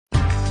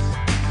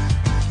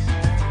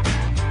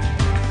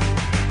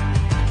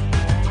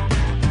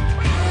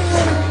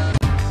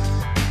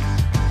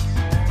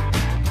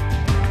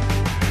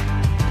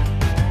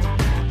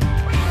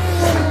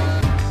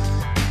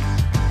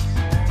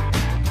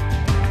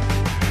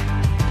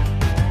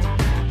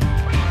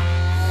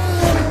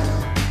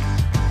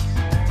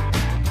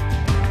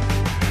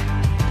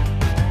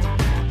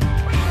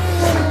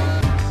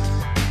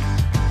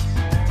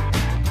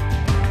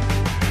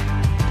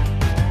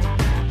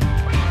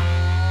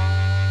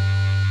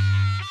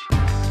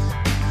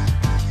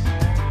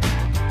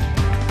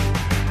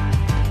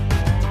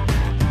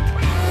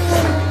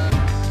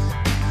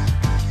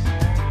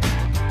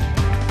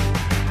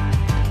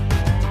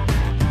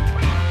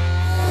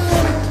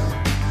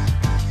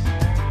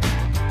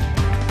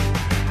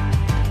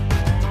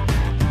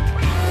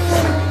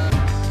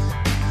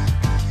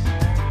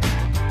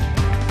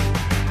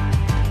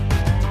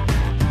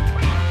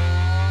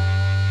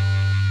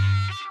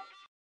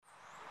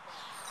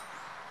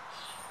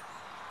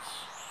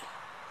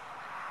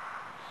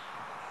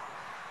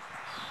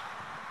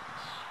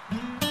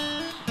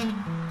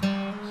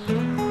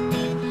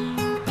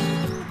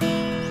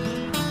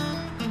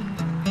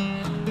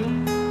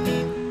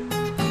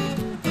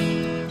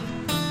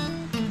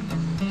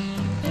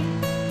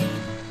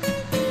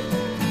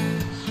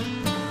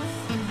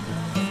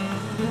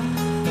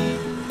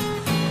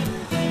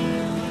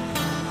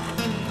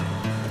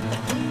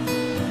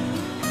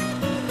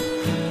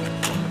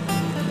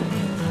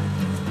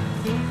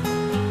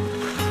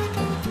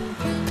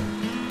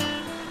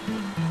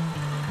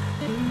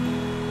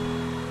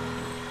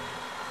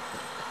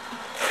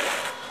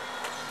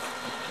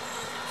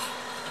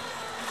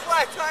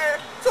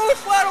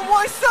on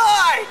my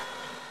side!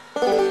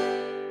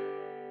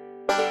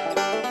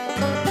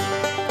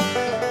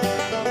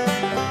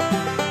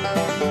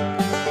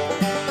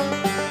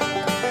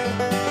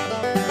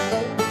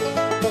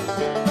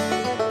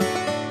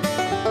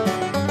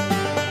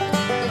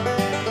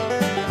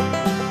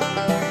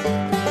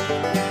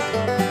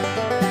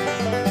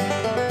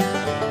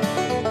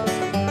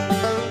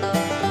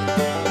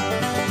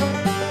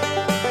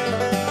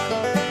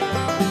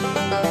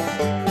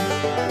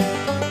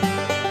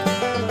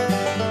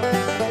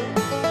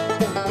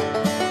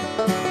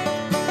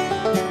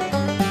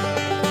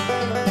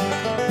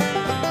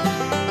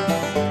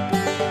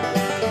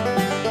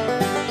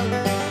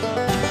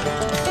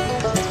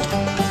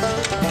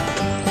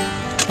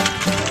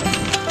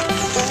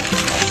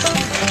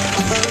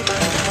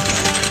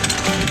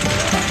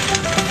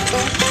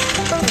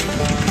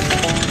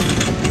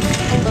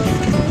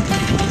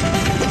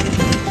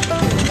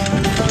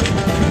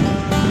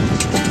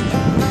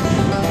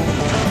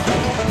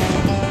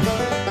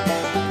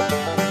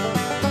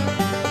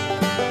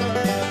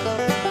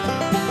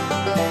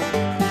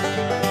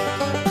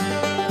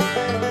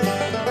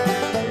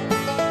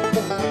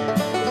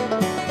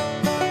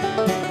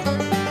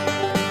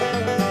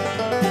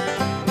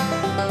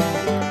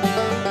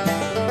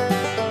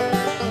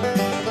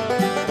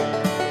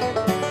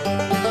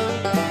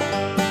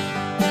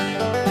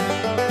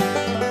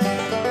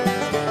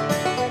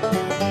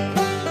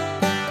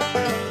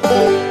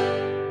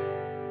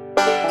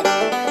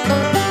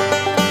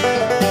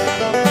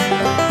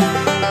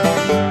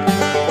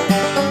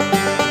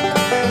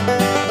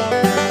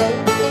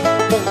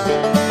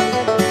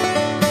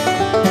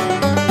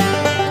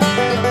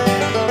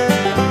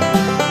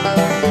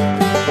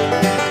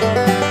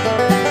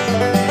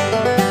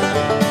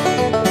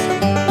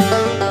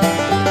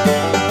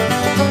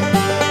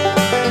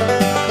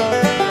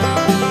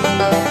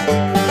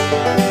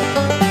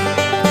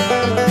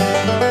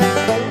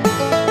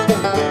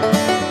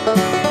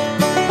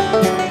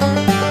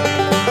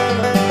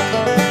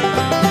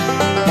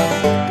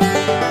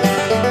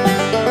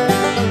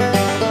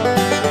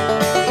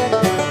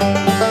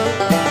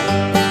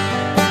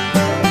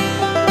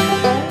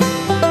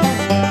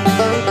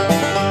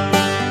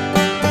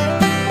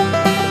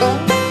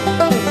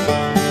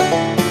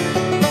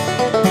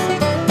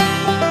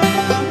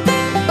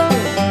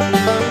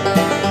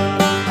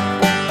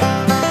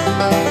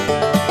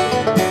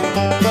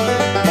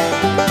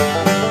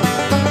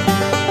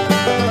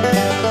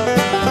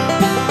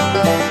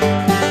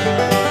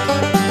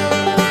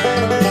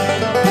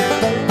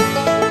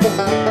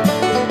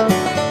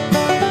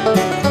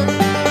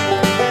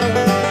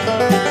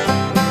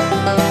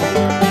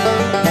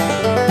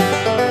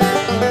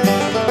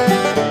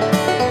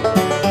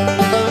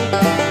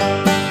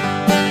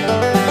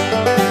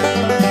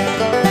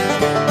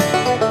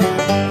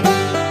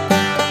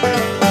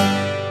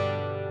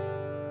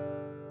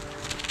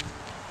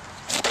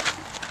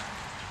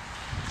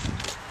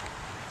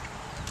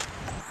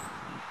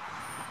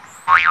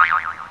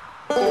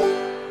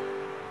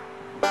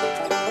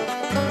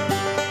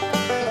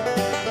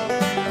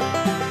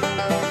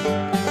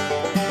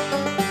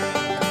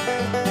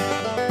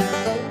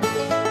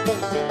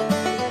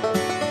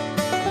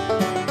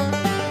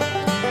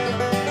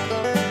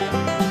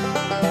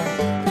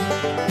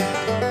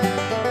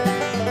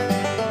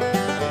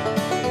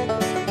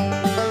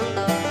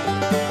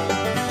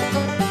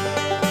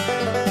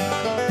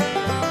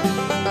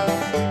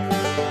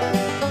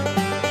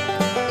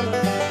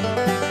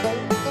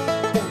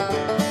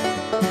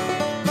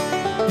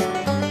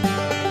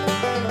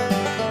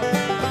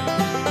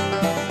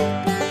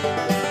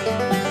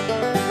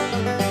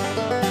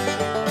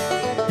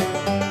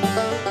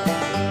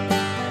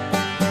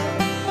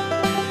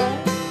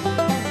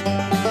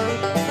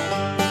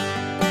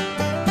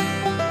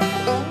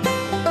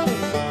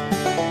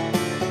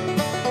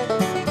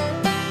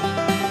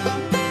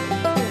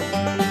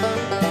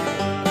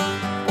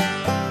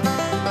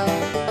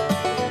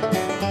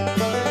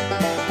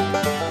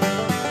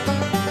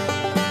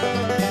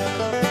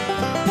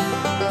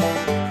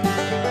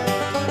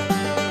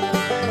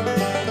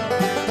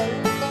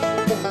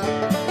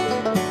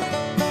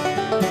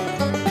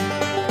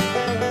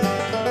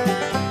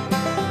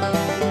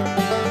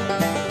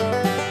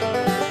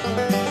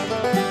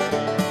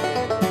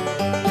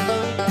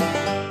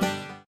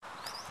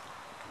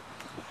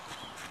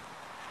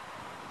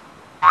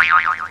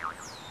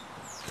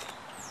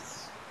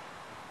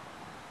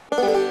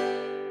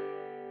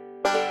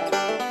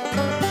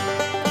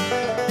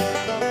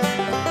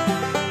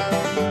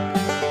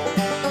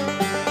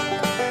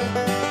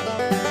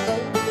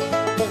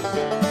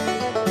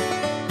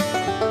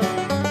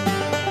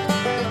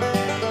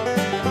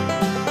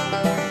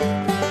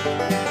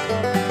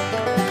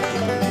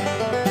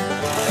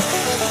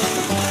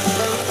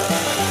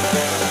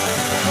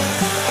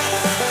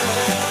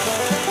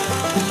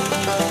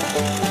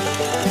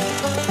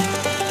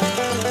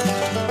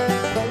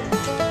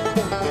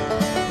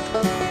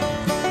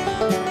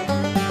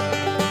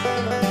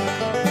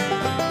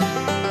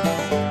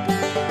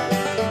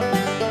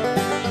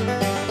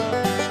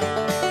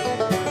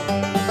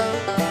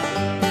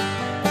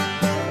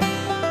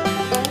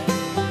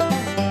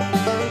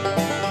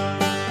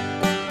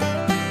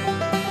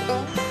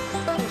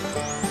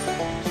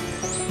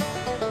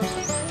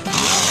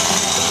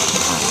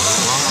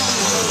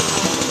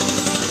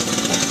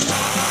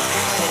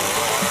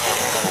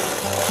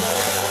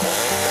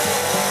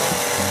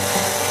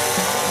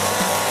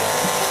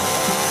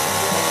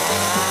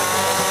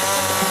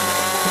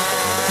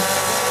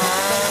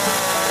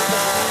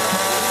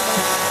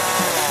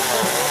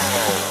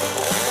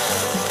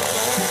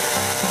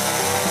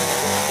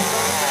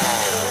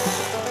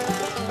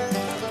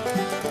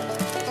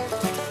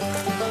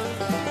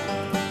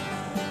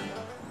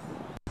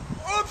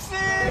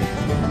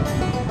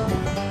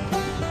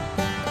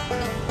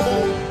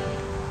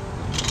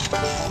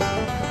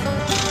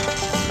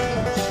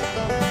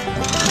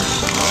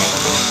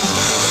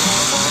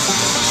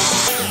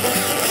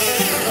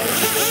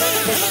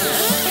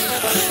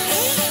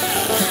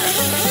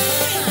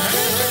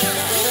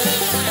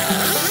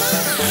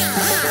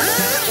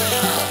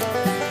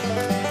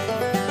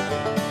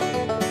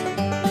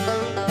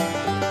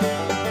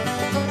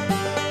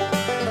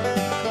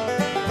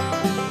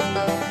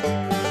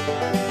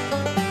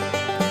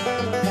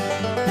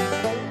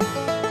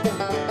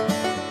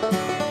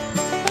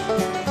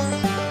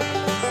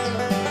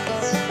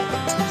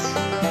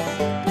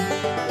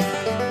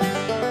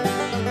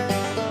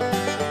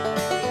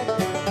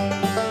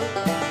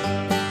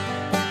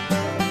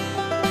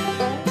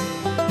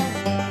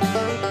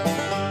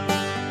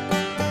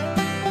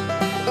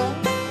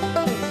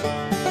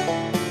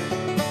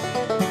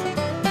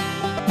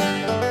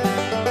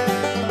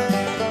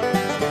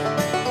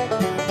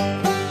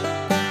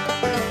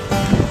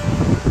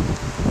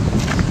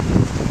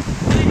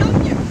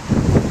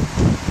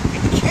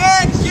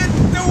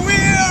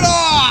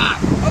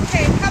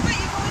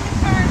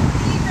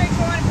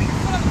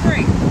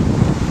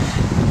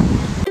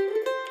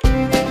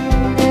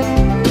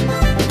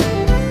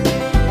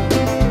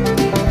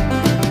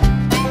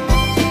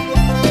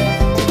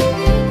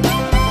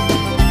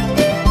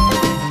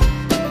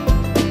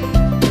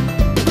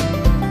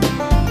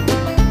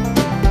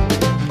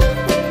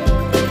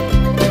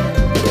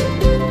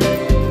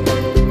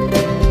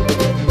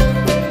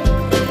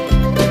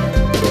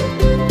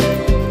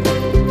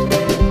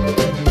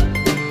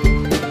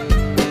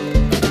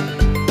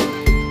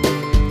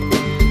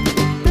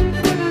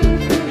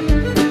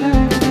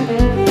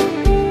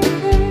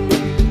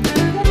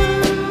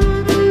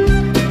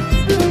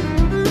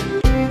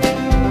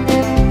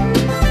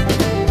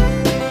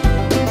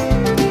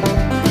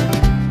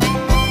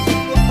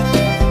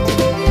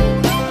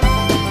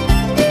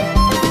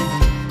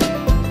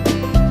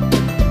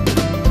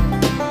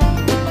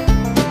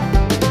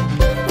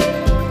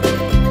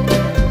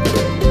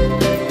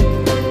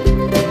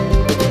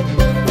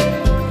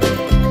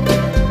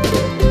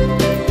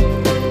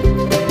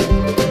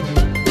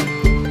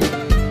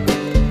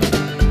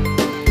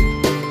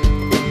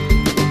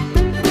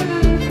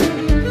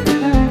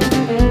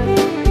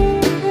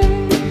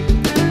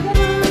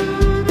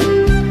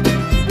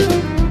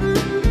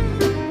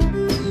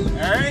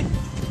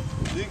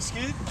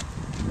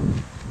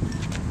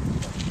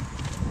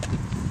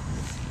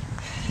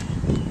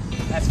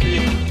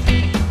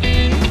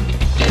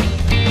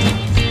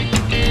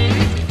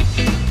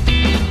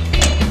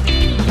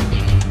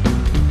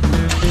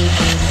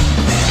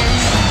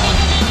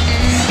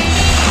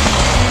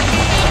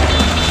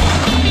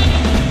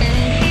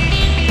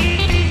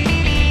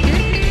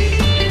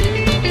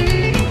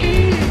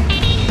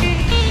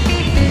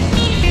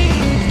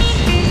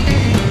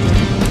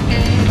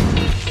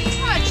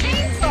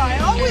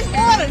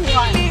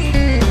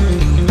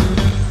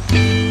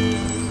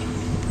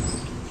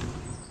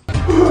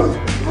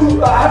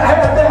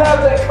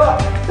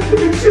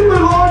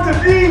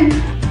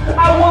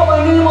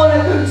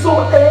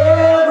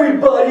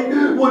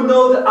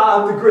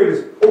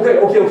 greatest.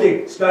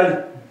 Okay.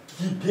 Snide,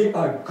 get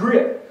a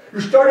grip.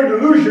 You're starting to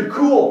lose your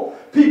cool.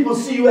 People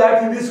see you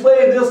acting this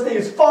way and they'll stay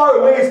as far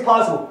away as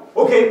possible.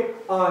 Okay,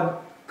 I'm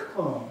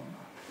calm.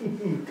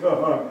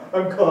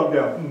 I'm calm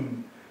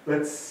down.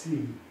 Let's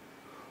see.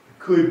 I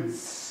couldn't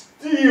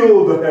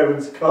steal the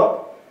Heaven's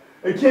Cup.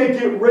 I can't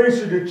get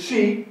Racer to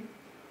cheat.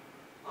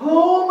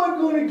 How am I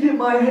going to get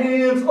my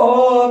hands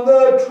on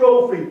the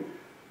trophy?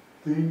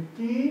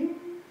 Thinking.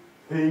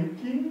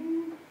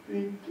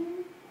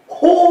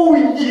 Oh,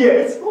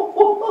 yes!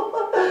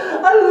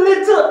 A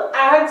little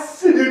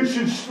accident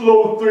should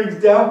slow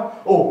things down.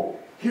 Oh,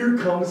 here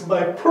comes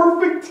my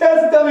perfect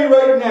test dummy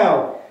right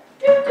now.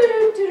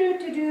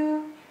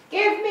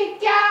 Give me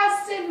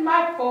gas in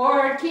my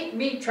Ford, keep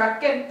me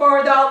trucking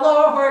for the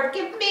Lord.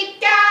 Give me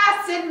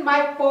gas in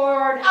my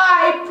Ford,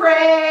 I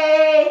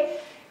pray.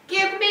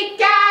 Give me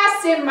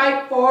gas in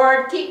my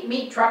Ford, keep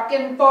me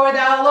trucking for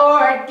the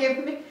Lord.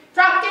 Give me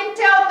trucking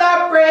till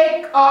the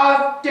break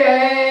of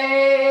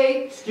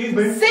day. Excuse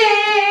me.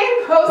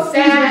 Sing,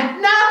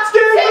 Hosanna.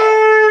 Excuse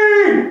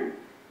me!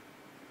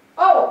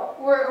 Oh,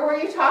 were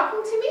you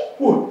talking to me?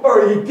 What,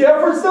 are you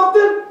deaf or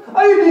something?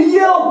 I had to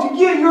yell to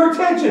get your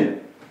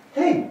attention.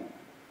 Hey,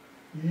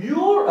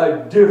 you're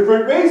a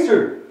different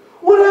racer.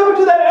 What happened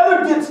to that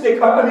other dipstick?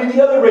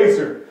 The other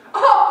racer.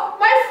 Oh,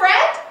 my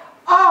friend?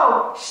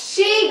 Oh,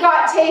 she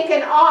got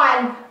taken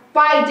on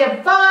by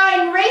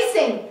Divine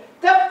Racing.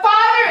 The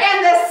Father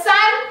and the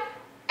Son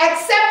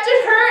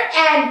accepted her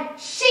and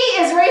she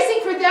is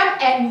racing for them,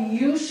 and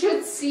you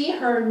should see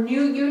her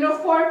new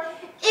uniform.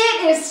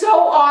 It is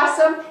so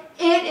awesome.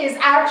 It is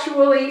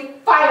actually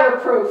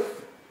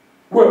fireproof.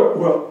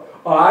 Well,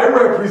 I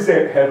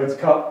represent Heaven's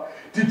Cup.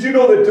 Did you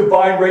know that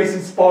Divine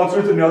Racing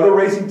sponsors another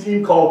racing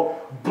team called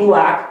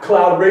Black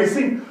Cloud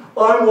Racing?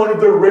 I'm one of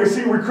their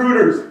racing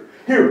recruiters.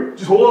 Here,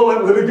 just hold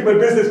on, let me get my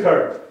business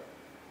card.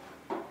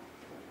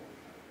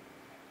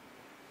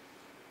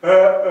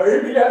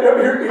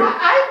 Here.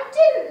 I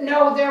didn't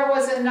know there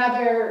was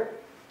another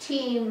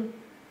team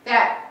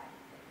that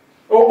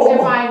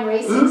Divine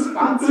Racing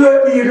sponsors.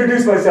 Let me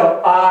introduce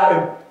myself. I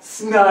am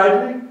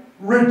Snide,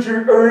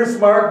 Richard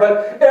REMark,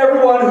 but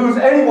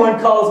anyone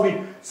calls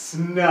me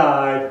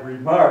Snide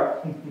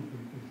REMark.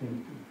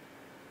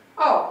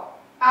 Oh,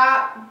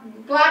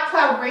 Black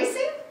Cloud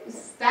Racing?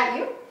 Is that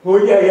you? Oh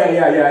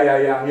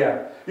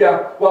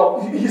yeah.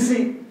 Well, you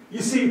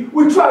see,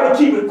 we try to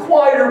keep it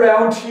quiet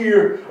around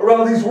here,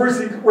 around these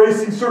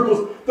racing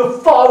circles. The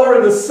Father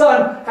and the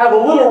Son have a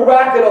little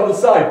racket on the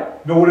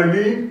side. Know what I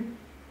mean?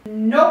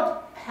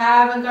 Nope,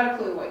 haven't got a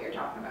clue what you're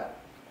talking about.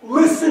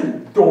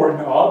 Listen,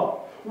 doorknob.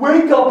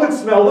 Wake up and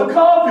smell the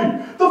coffee.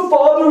 The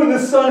Father and the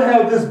Son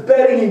have this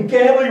betting and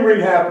gambling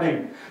ring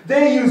happening.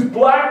 They use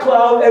Black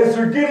Cloud as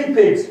their guinea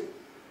pigs.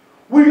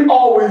 We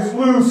always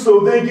lose,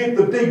 so they get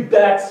the big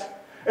bets,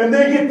 and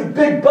they get the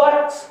big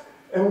bucks,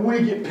 and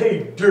we get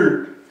paid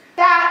dirt.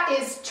 That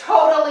is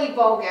totally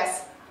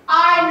bogus.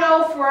 I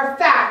know for a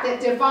fact that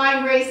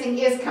Divine Racing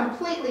is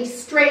completely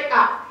straight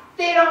up.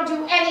 They don't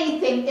do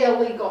anything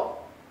illegal.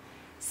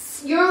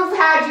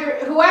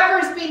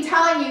 Whoever's been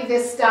telling you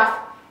this stuff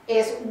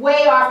is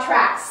way off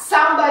track.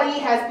 Somebody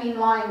has been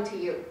lying to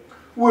you.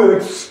 Well,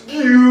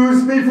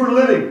 excuse me for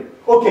living.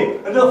 Okay,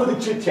 enough of the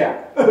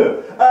chit-chat.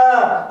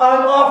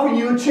 I'm offering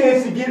you a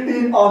chance to get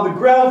in on the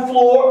ground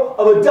floor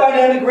of a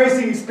dynamic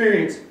racing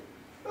experience.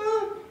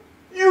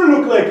 You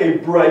look like a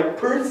bright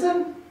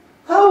person.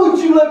 How would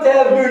you like to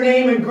have your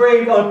name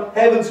engraved on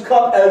Heaven's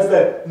Cup as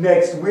the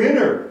next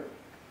winner?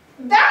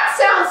 That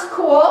sounds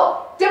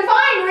cool.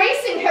 Divine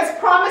Racing has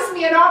promised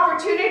me an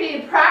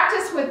opportunity to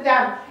practice with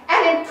them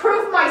and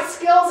improve my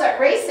skills at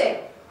racing.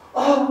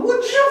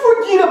 Would you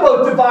forget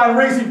about Divine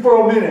Racing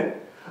for a minute?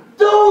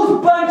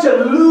 Those bunch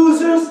of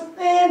losers,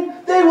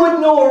 man, they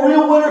wouldn't know a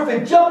real winner if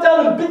they jumped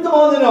out and bit them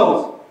on the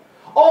nose.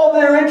 All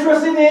they're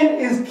interested in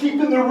is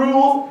keeping the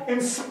rules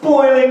and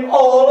spoiling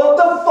all of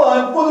the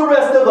fun for the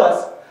rest of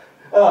us.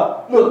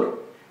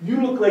 Look,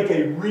 you look like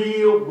a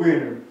real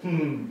winner.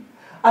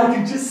 I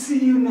can just see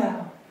you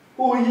now.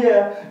 Oh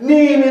yeah,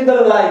 name in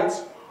the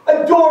lights,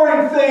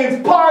 adoring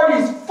fans,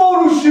 parties,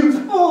 photo shoots.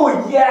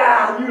 Oh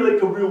yeah, you're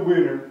like a real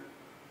winner.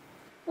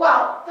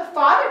 Well, the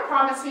Father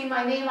promised me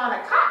my name on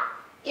a cup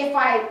if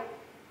I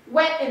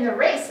went in the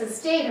race and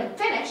stayed and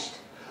finished.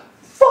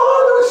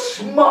 Father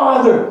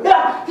Schmother!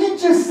 Yeah, he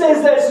just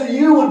says that so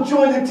you will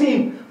join the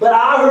team. But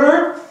I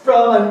heard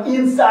from an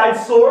inside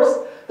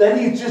source that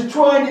he's just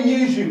trying to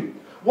use you.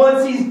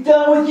 Once he's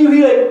done with you,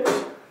 he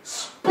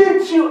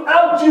spits you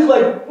out just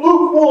like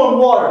lukewarm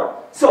water.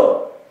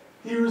 So,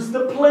 here's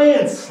the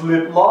plan,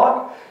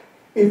 Sliplock.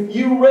 If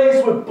you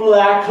race with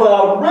Black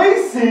Cloud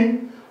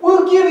Racing,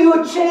 we'll give you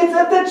a chance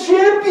at the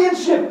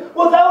championship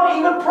without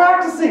even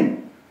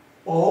practicing.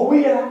 All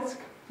we ask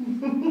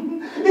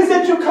is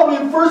that you come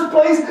in first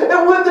place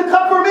and win the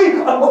cup for me.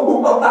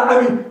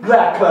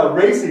 Black Cloud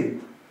Racing.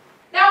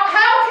 Now,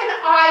 how can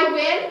I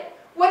win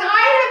when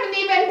I haven't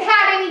even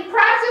had any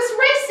practice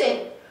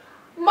racing?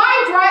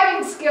 My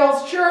driving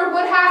skills sure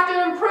would have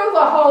to improve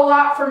a whole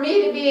lot for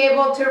me to be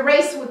able to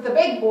race with the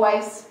big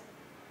boys.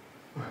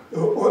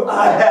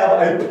 I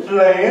have a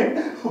plan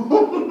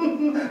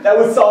that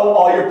would solve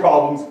all your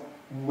problems,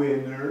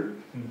 winner.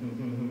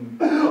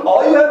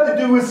 All you have to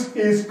do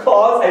is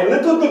cause a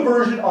little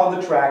diversion on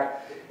the track.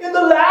 In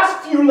the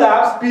last few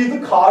laps, be the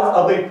cause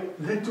of a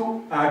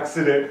little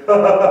accident.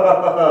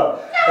 Now,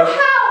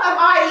 how am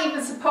I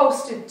even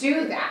supposed to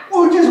do that?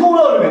 Well, just hold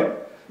on a minute.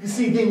 You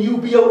see, then you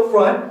be out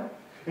front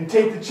and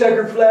take the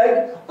checkered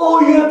flag.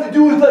 All you have to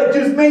do is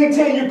just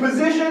maintain your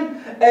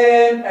position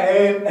and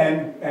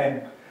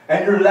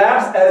your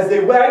laps as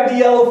they wag the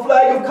yellow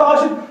flag of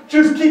caution.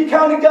 Just keep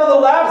counting down the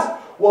laps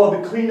while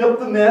they clean up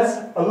the mess.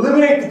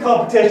 Eliminate the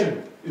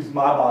competition is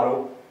my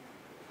motto.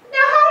 Now,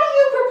 how do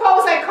you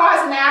propose I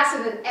cause an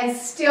accident and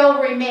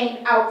still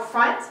remain out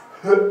front?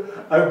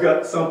 I've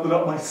got something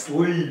up my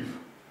sleeve.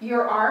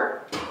 Your arm?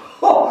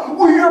 Oh,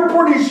 well, you're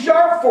pretty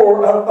sharp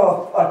for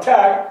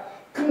attack.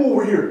 Come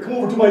over here. Come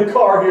over to my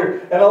car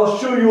here, and I'll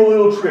show you a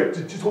little trick.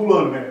 Just hold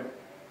on a minute.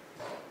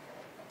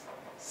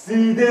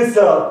 See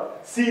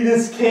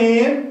this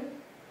can?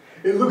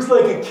 It looks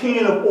like a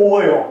can of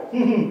oil.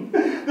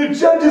 The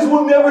judges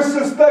will never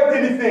suspect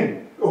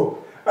anything. Oh,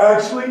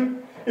 actually,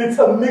 it's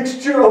a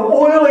mixture of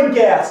oil and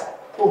gas.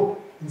 Oh,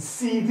 and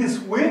see this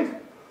wick?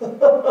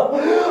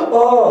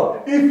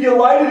 Oh, if you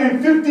light it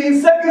in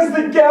 15 seconds,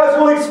 the gas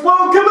will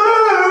explode,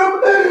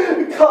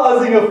 kaboom!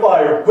 Causing a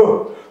fire.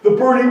 The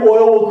burning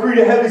oil will create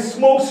a heavy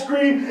smoke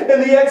screen,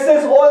 and the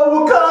excess oil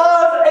will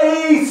cause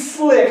a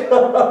slick.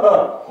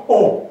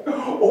 Oh,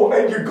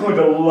 and you're going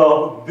to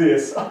love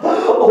this.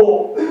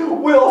 Oh,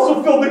 we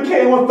also filled the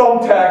can with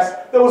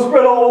thumbtacks that will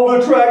spread all over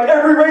the track.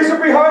 Every racer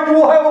behind you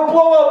will have a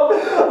blow up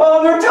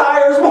on their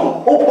tires.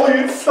 Oh,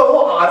 it's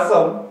so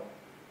awesome.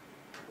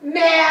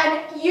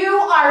 Man, you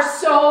are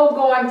so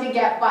going to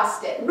get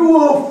busted.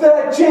 Whoa,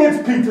 fat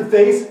chance, pizza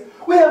face.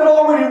 We have it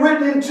already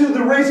written into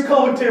the race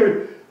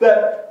commentary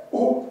that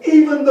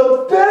even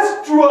the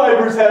best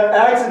drivers have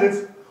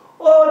accidents.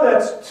 Oh,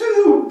 that's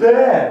too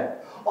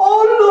bad.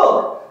 Oh,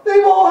 look,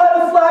 they've all had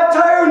a flat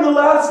tire in the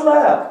last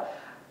lap.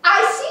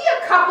 I see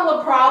a couple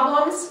of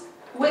problems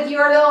with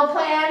your little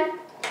plan.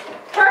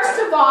 First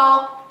of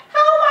all,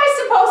 how am I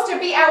supposed to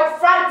be out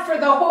front for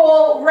the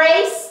whole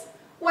race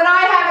when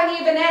I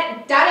haven't even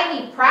done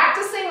any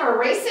practicing or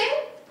racing?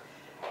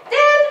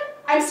 Then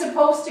I'm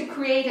supposed to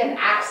create an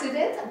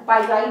accident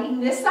by lighting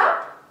this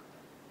up?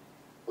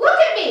 Look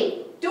at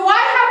me. Do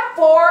I have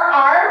 4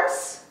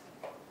 arms?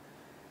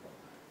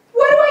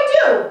 What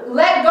do?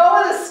 Let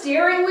go of the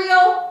steering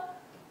wheel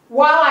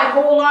while I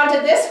hold on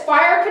to this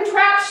fire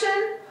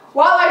contraption?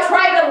 While I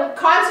try to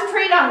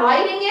concentrate on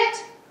lighting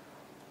it?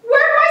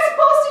 Where am I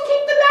supposed to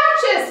keep the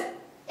matches?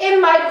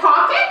 In my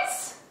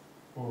pockets?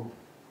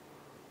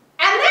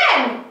 And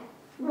then,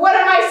 what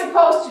am I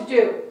supposed to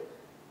do?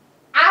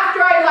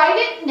 After I light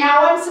it,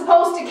 now I'm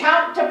supposed to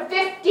count to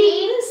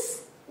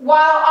 15s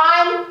while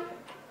I'm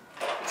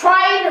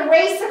trying to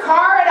race the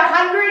car at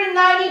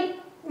 190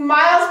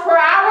 miles per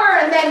hour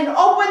and then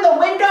open the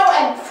window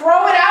and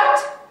throw it out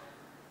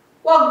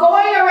while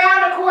going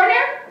around a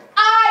corner?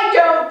 I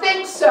don't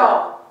think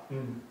so.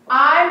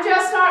 I'm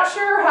just not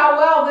sure how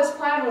well this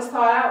plan was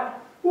thought out.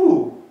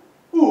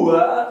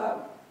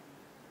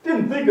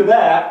 Didn't think of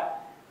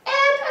that.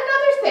 And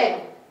another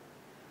thing,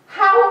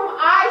 how am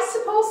I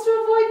supposed to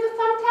avoid the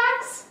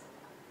thumbtacks?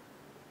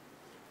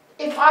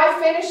 If I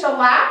finish a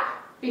lap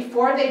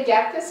before they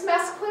get this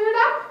mess cleared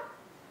up,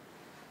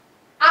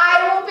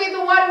 I won't be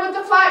the one with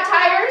the flat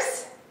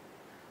tires.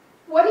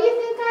 What do you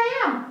think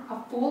I am?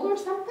 A fool or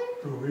something?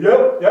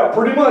 Yep,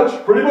 pretty much.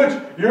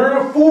 You're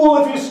a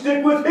fool if you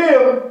stick with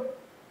him.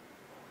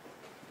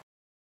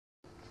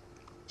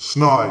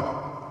 Snide,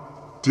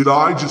 did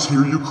I just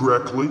hear you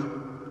correctly?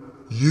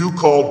 You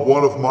called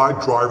one of my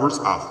drivers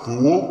a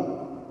fool?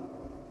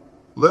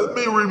 Let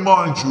me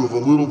remind you of a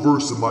little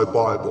verse in my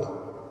Bible.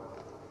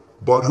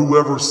 But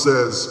whoever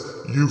says,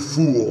 "You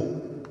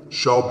fool,"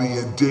 shall be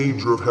in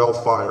danger of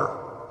hellfire.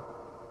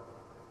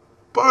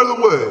 By the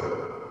way,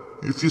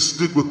 if you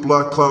stick with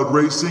Black Cloud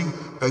Racing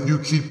and you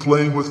keep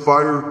playing with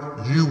fire,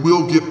 you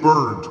will get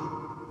burned.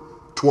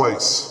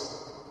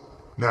 Twice.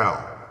 Now,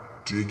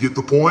 do you get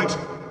the point?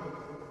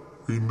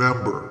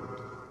 Remember,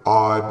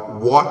 I'm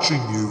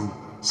watching you,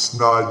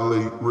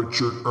 Snidely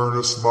Richard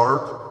Ernest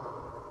Mark.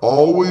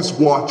 Always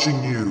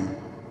watching you.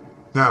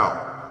 Now,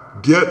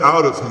 get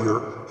out of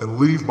here and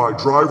leave my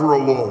driver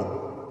alone.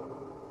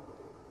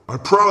 I'm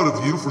proud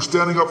of you for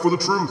standing up for the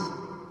truth.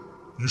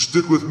 You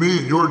stick with me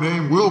and your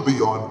name will be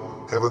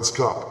on Heaven's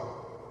Cup.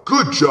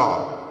 Good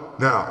job.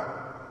 Now,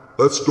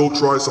 let's go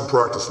try some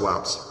practice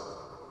laps.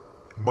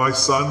 My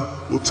son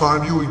will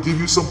time you and give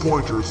you some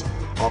pointers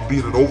on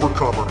being an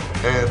overcomer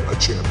and a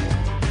champion.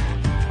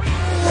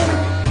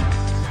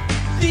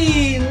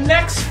 The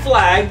next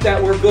flag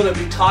that we're going to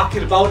be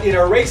talking about in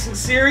our racing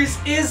series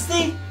is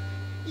the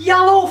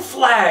yellow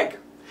flag.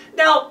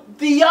 Now,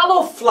 the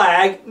yellow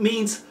flag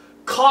means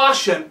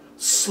caution,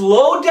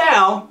 slow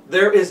down,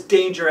 there is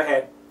danger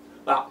ahead.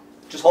 Now,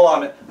 just hold on a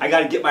minute, I got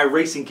to get my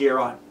racing gear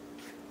on.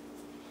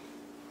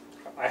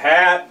 Got my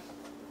hat,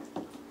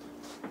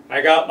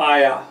 I got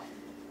my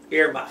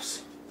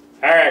earmuffs.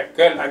 Alright,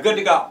 good. I'm good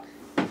to go.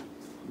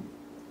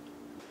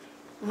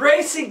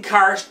 Racing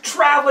cars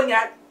traveling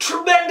at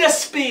tremendous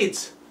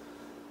speeds.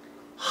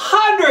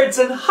 Hundreds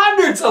and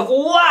hundreds of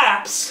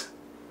laps.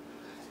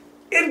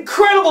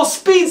 Incredible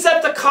speeds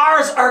that the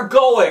cars are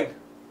going.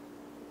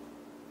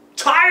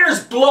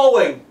 Tires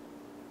blowing.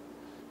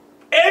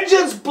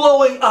 Engines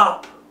blowing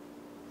up.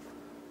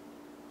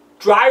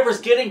 Drivers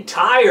getting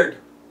tired.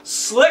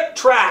 Slick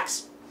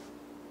tracks.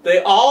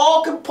 They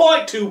all can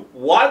point to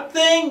one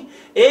thing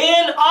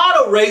in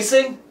auto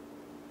racing,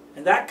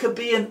 and that could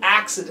be an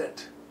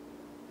accident.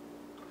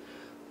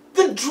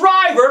 The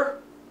driver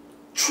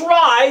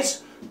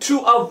tries to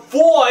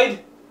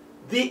avoid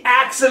the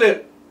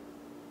accident,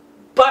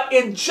 but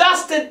in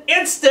just an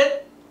instant,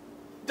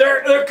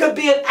 there could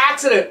be an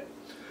accident.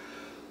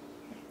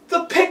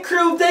 The pit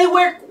crew, they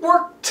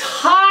work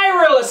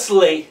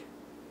tirelessly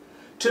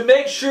to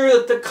make sure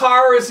that the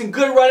car is in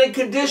good running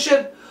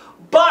condition,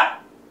 but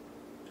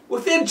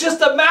within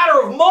just a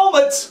matter of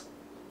moments,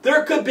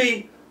 there could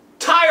be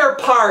tire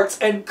parts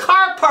and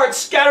car parts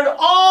scattered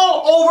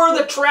all over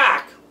the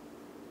track.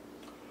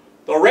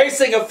 The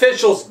racing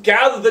officials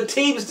gather the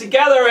teams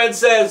together and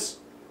says,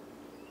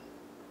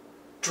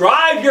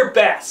 drive your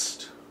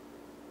best,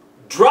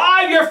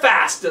 drive your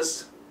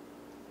fastest,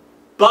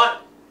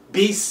 but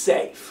be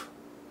safe.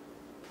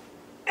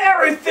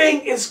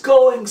 Everything is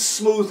going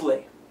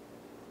smoothly.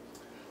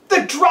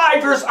 The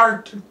drivers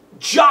are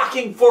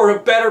jockeying for a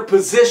better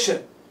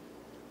position.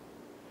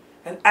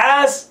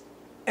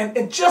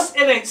 And just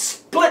in a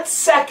split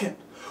second,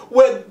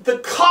 when the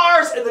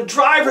cars and the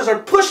drivers are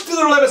pushed to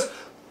their limits,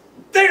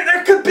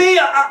 there could be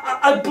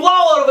a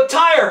blowout of a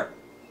tire.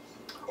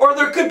 Or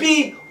there could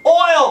be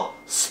oil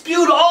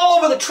spewed all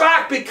over the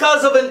track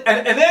because of an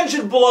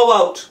engine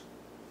blowout.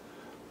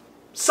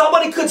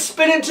 Somebody could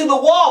spin into the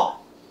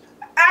wall.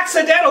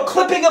 Accidental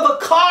clipping of a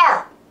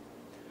car.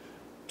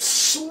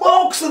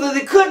 Smoke so that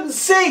they couldn't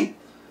see.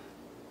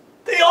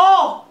 They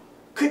all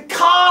could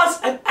cause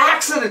an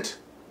accident.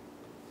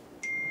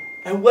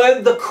 And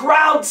when the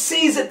crowd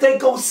sees it, they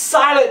go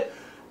silent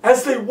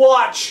as they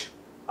watch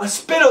a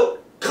spin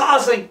out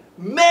causing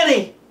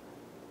many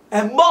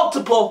and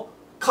multiple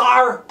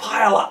car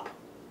pileup.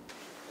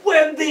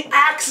 When the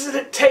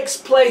accident takes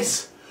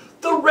place,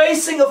 the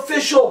racing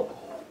official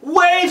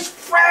waves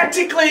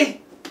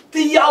frantically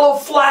the yellow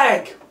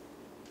flag.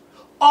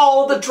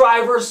 All the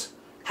drivers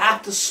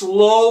have to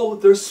slow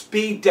their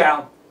speed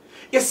down.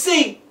 You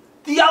see,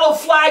 the yellow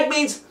flag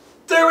means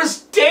there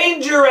is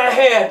danger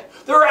ahead.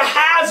 There are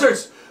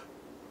hazards.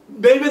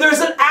 Maybe there's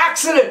an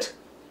accident.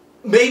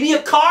 Maybe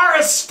a car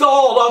is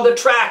stalled on the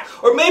track.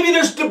 Or maybe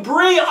there's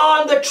debris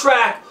on the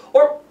track.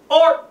 Or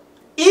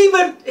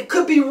even it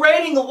could be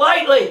raining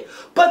lightly.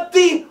 But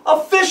the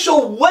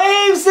official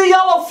waves the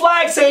yellow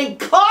flag saying,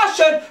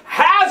 caution,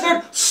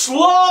 hazard,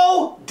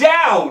 slow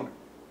down.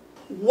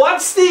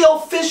 Once the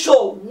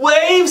official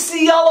waves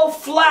the yellow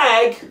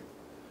flag,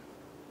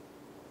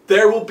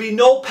 there will be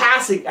no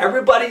passing.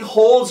 Everybody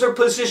holds their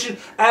position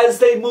as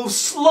they move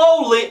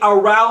slowly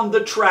around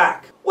the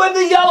track. When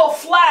the yellow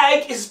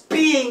flag is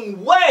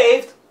being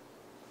waved,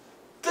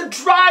 the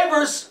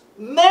drivers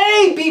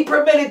may be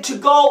permitted to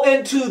go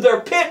into their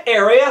pit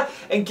area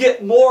and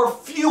get more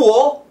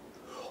fuel,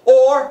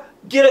 or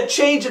get a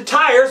change of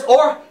tires,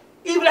 or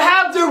even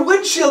have their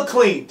windshield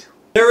cleaned.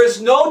 There is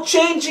no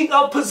changing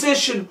of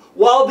position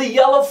while the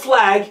yellow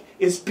flag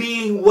is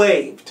being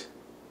waved.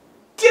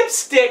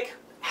 Dipstick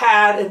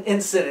had an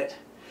incident.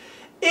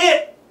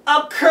 It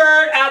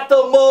occurred at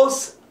the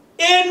most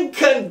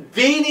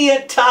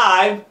inconvenient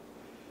time.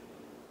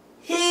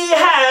 He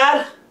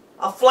had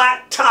a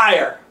flat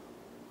tire.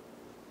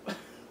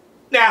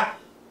 Now,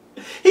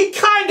 he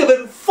kind of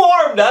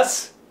informed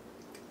us,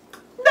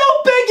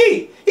 no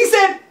biggie. He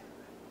said,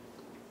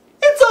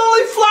 it's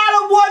only flat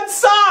on one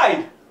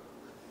side.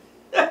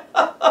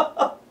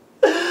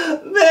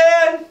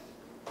 Man,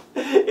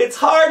 it's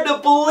hard to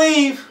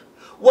believe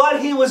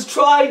what he was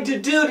trying to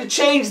do to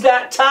change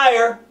that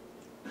tire.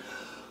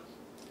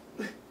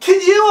 Can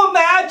you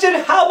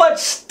imagine how much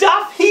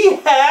stuff he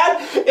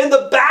had in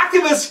the back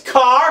of his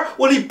car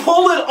when he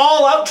pulled it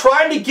all out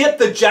trying to get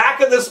the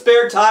jack of the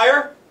spare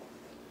tire?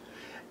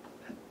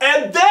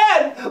 And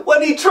then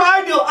when he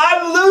tried to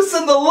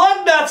unloosen the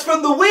lug nuts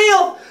from the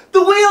wheel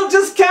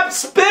just kept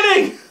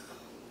spinning.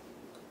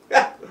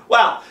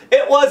 Well,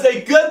 it was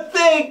a good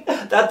thing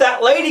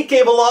that lady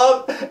came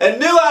along and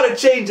knew how to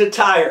change a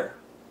tire.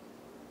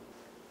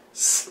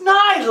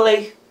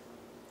 Snidely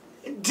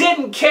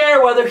didn't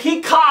care whether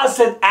he caused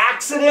an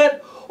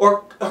accident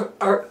or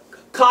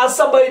caused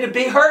somebody to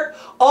be hurt.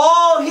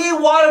 All he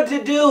wanted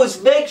to do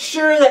is make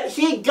sure that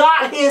he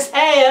got his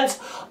hands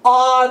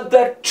on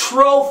the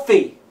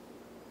trophy.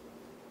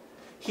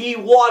 He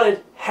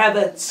wanted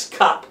Heaven's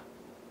Cup.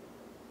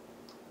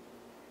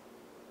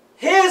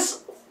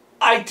 His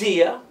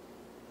idea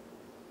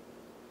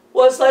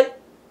was like,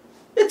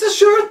 it's a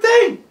sure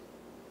thing.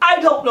 I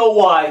don't know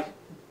why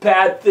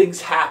bad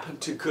things happen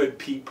to good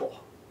people.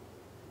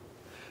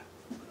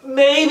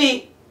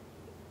 Maybe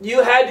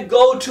you had to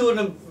go to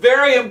a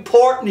very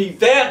important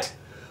event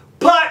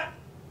but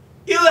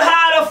you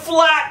had a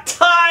flat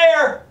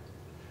tire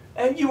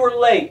and you were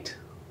late.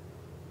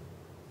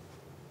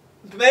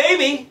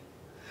 Maybe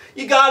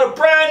you got a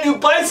brand new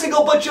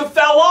bicycle but you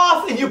fell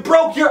off and you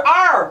broke your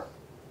arm.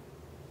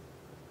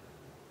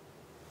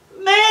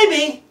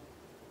 Maybe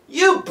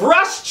you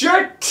brushed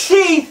your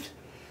teeth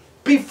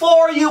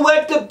before you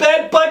went to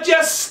bed but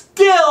you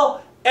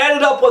still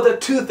ended up with a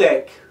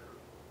toothache.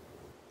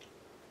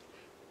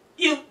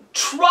 You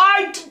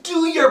tried to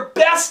do your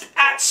best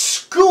at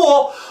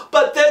school,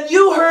 but then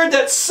you heard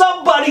that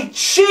somebody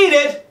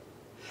cheated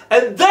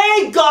and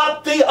they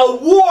got the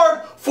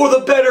award for the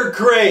better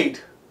grade.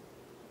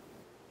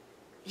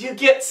 You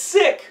get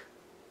sick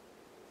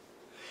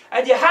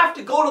and you have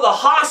to go to the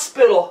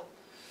hospital,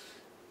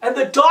 and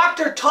the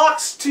doctor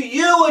talks to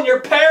you and your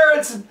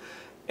parents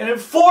and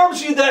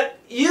informs you that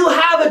you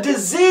have a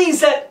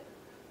disease that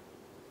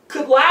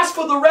could last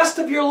for the rest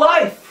of your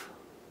life.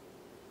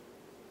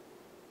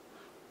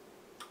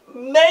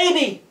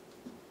 Maybe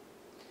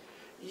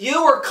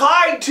you were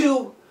kind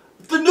to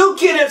the new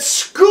kid at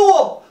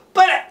school,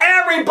 but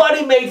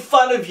everybody made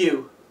fun of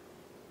you.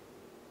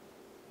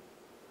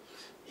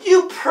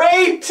 You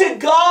prayed to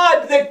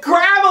God that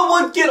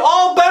Grandma would get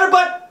all better,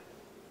 but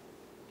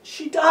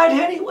she died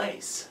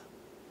anyways.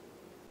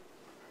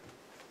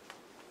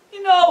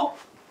 You know,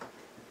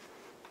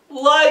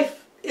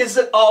 life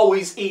isn't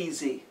always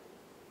easy.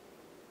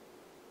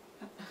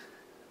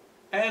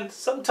 And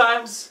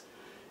sometimes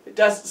it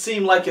doesn't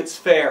seem like it's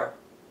fair.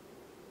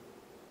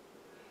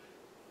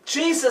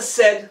 Jesus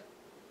said,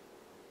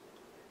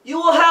 "You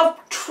will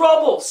have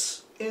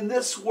troubles in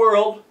this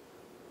world,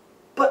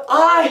 but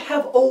I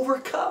have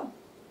overcome."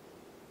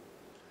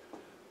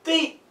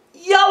 The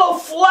yellow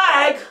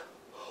flag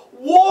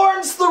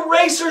warns the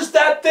racers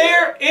that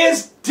there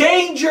is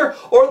danger,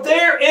 or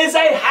there is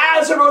a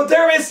hazard, or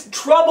there is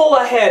trouble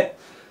ahead.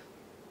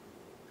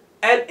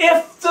 And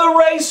if the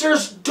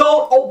racers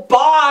don't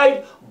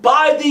abide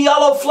by the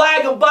yellow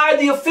flag and by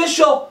the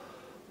official,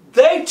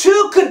 they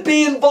too could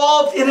be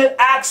involved in an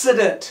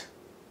accident.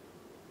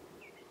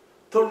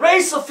 The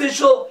race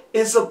official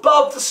is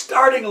above the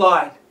starting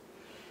line,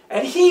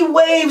 and he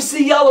waves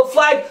the yellow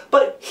flag,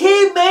 but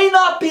he may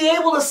not be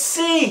able to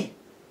see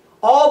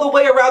all the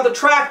way around the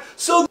track,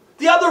 so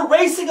the other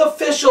racing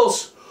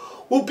officials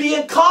will be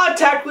in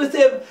contact with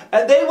him,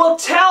 and they will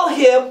tell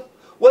him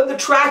when the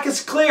track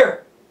is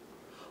clear.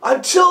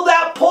 Until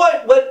that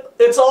point, when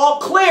it's all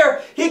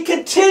clear, he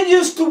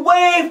continues to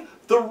wave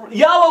the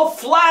yellow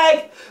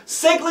flag,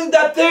 signaling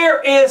that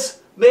there is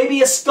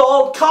maybe a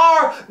stalled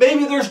car,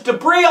 maybe there's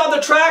debris on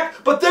the track,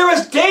 but there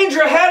is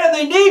danger ahead and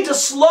they need to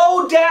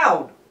slow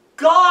down.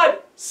 God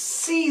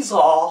sees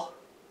all,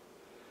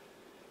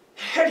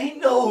 and He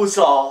knows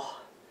all.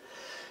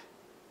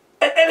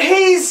 And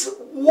He's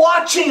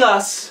watching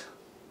us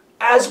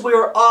as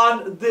we're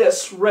on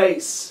this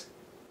race.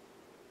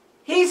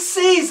 He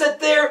sees that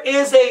there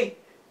is a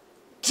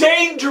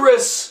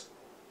dangerous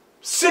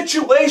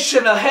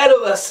situation ahead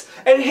of us,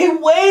 and He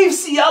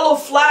waves the yellow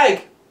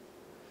flag.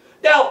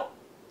 Now,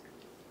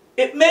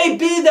 it may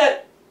be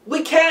that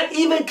we can't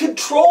even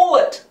control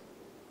it,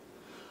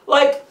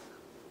 like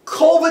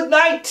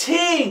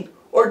COVID-19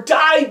 or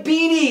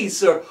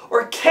diabetes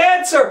or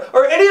cancer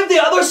or any of the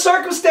other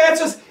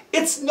circumstances.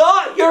 It's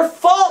not your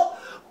fault,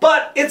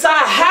 but it's a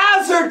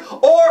hazard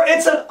or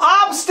it's an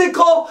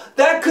obstacle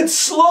that could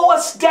slow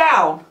us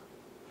down,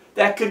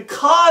 that could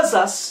cause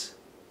us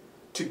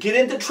to get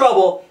into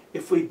trouble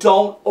if we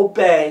don't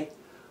obey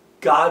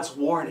God's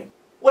warning.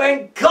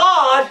 When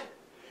God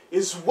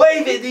is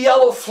waving the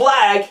yellow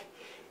flag,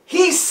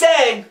 He's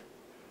saying,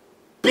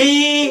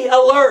 be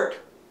alert.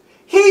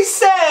 He's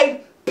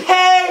saying,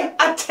 pay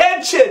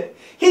attention.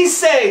 He's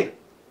saying,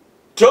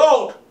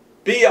 don't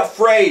be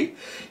afraid.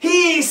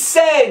 He's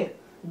saying,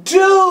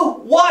 do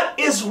what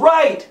is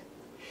right.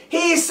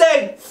 He's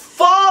saying,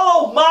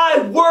 follow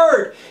my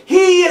word.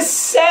 He is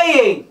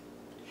saying,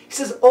 He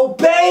says,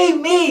 obey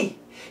me.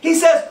 He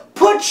says,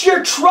 put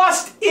your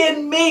trust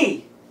in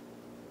me.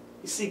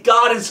 You see,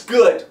 God is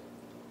good,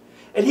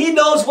 and He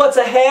knows what's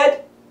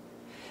ahead,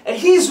 and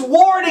He's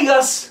warning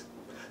us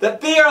that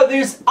there are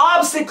these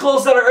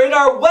obstacles that are in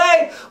our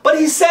way, but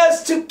He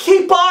says to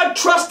keep on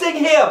trusting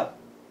Him.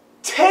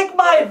 Take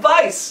my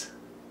advice.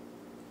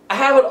 I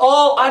have it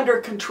all under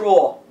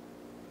control.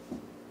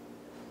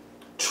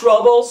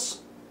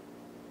 Troubles,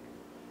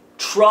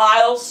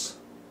 trials,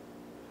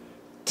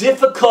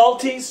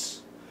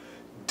 difficulties,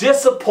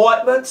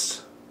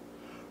 disappointments,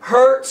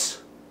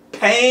 hurts,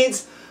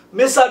 pains,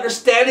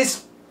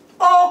 misunderstandings,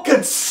 all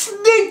can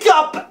sneak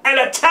up and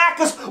attack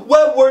us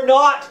when we're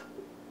not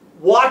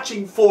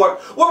watching for it,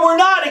 when we're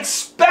not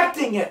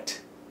expecting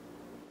it.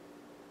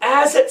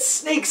 As it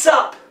sneaks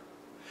up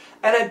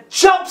and it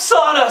jumps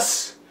on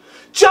us,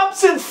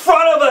 jumps in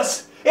front of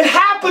us, it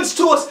happens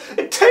to us,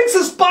 it takes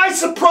us by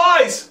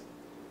surprise.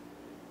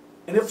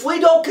 And if we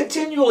don't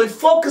continually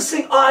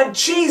focusing on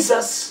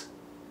Jesus,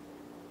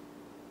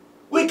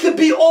 we could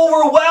be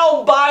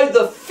overwhelmed by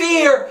the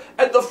fear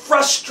and the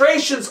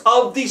frustrations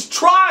of these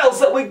trials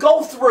that we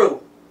go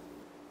through.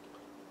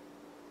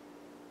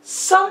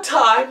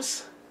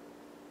 sometimes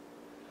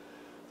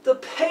the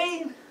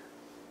pain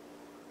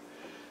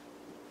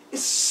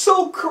is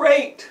so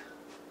great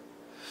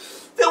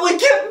that we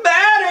get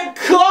mad at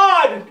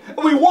God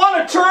and we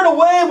want to turn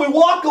away and we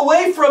walk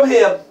away from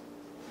Him.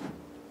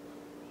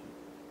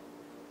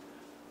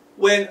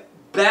 When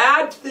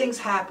bad things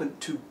happen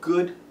to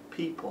good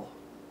people,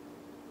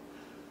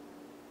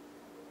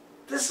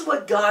 this is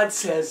what God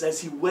says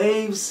as He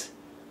waves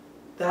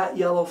that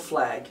yellow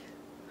flag.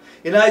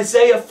 In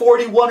Isaiah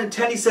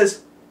 41:10 He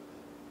says,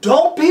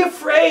 "Don't be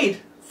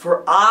afraid,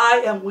 for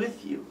I am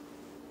with you.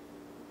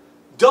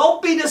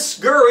 Don't be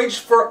discouraged,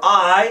 for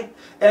I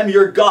am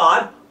your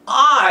God.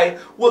 I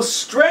will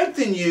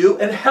strengthen you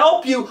and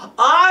help you.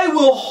 I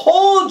will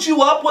hold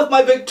you up with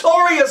my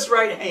victorious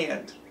right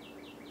hand."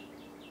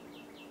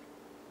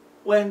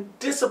 When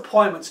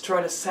disappointments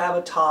try to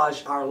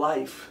sabotage our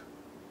life,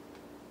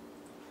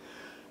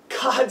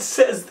 God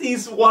says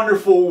these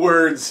wonderful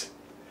words.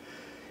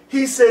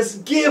 He says,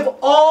 "Give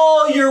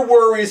all your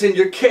worries and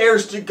your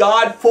cares to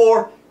God,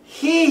 for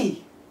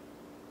He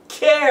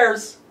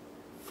cares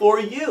for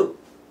you."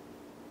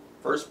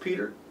 1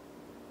 Peter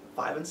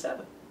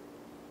 5:7.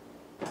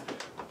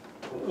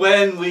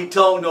 When we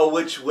don't know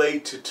which way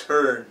to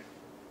turn,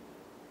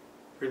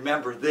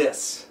 remember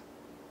this.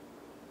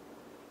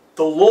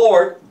 The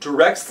Lord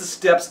directs the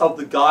steps of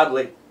the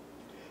godly.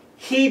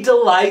 He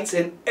delights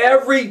in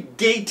every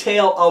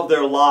detail of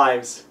their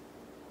lives.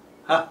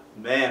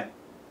 Man,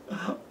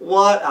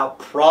 what a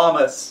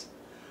promise.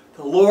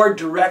 The Lord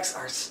directs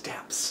our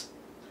steps.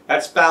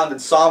 That's found in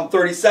Psalm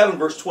 37,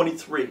 verse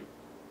 23.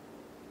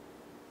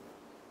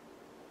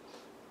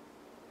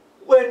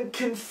 When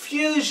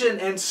confusion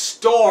and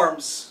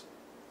storms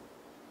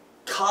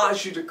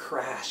cause you to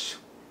crash,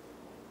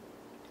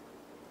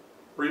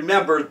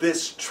 remember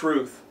this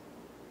truth.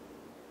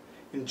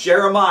 In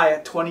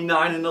Jeremiah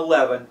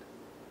 29:11,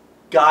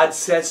 God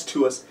says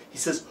to us, He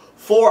says,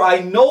 "For I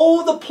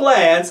know the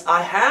plans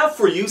I have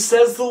for you,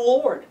 says the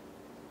Lord.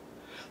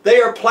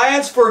 They are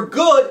plans for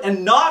good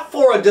and not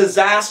for a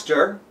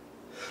disaster,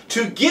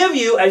 to give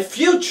you a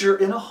future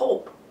and a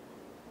hope."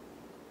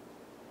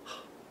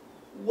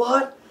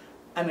 What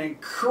an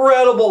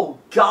incredible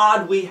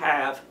God we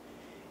have.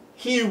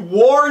 He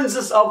warns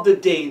us of the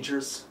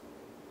dangers.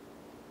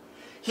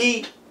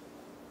 He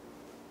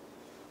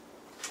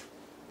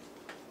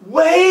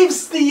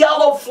waves the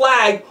yellow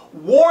flag,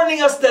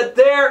 warning us that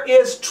there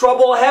is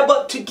trouble ahead,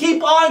 but to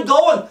keep on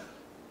going.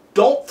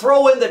 Don't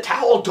throw in the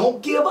towel.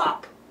 Don't give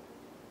up.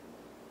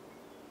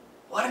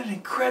 What an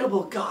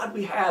incredible God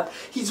we have.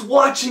 He's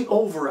watching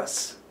over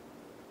us.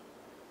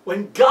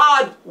 When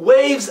God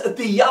waves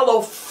the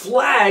yellow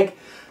flag,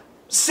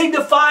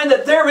 signifying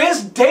that there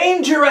is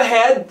danger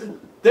ahead,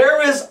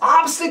 there is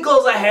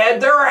obstacles ahead,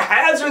 there are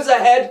hazards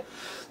ahead,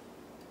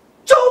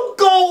 don't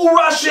go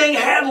rushing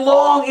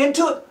headlong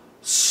into it.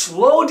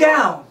 Slow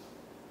down.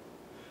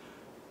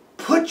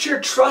 Put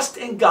your trust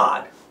in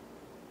God.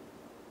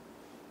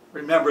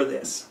 Remember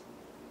this.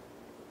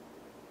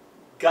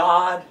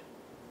 God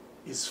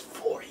is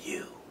for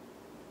you.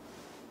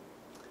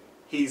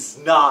 He's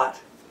not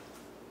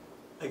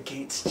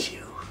against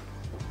you.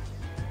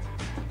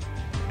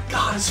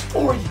 God is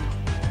for you.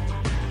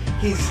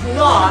 He's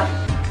not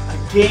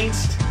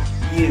against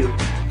you.